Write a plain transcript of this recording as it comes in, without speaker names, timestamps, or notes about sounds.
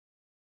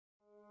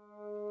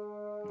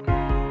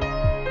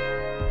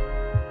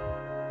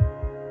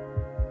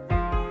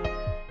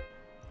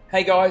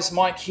Hey guys,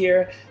 Mike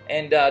here,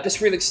 and just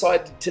really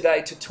excited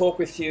today to talk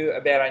with you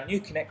about our new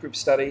Connect Group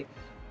study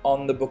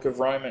on the Book of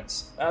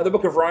Romans. The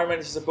Book of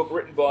Romans is a book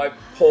written by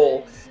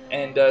Paul,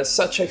 and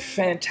such a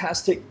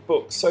fantastic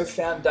book, so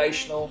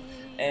foundational,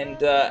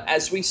 and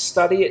as we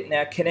study it in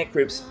our Connect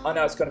Groups, I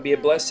know it's going to be a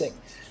blessing.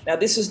 Now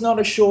this is not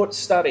a short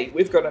study.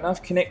 We've got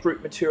enough Connect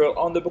Group material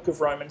on the Book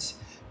of Romans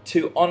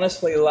to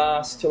honestly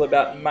last till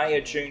about May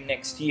or June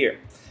next year.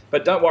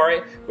 But don't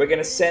worry, we're going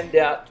to send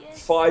out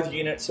 5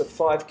 units of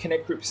 5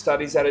 Connect Group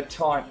studies at a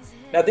time.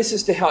 Now this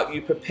is to help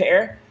you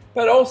prepare,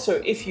 but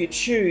also if you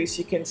choose,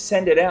 you can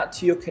send it out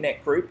to your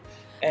Connect Group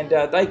and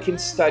they can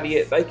study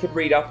it, they can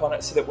read up on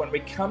it so that when we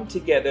come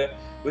together,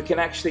 we can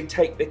actually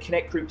take the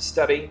Connect Group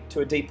study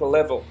to a deeper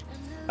level.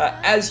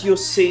 As you'll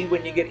see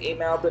when you get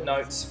emailed the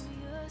notes,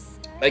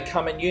 they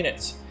come in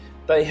units.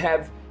 They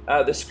have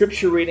the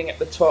scripture reading at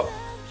the top,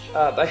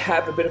 they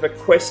have a bit of a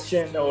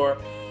question or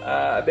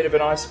a bit of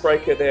an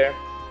icebreaker there,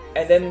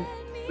 and then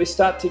we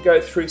start to go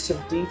through some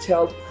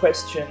detailed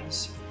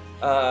questions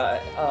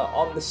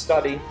on the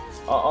study,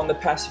 on the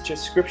passage of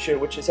scripture,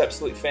 which is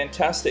absolutely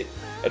fantastic.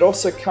 It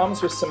also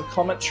comes with some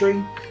commentary,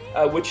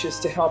 which is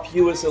to help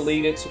you as a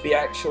leader to be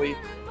actually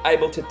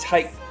able to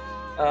take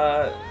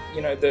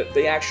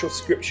the actual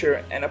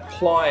scripture and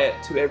apply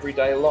it to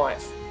everyday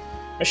life.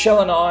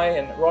 Michelle and I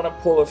and Ron and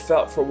Paul have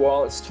felt for a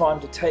while it's time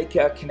to take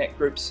our Connect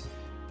Groups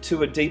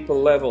to a deeper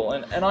level,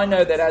 and I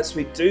know that as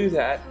we do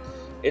that,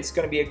 it's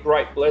going to be a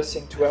great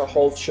blessing to our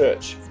whole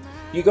church.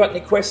 You got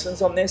any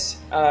questions on this?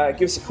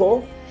 Give us a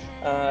call,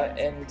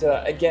 and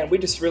again, we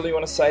just really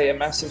want to say a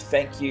massive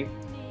thank you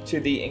to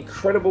the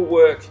incredible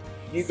work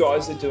you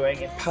guys are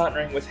doing in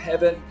partnering with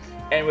Heaven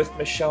and with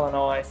Michelle and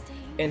I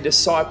in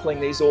discipling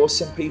these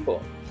awesome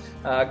people.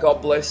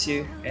 God bless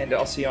you, and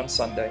I'll see you on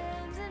Sunday.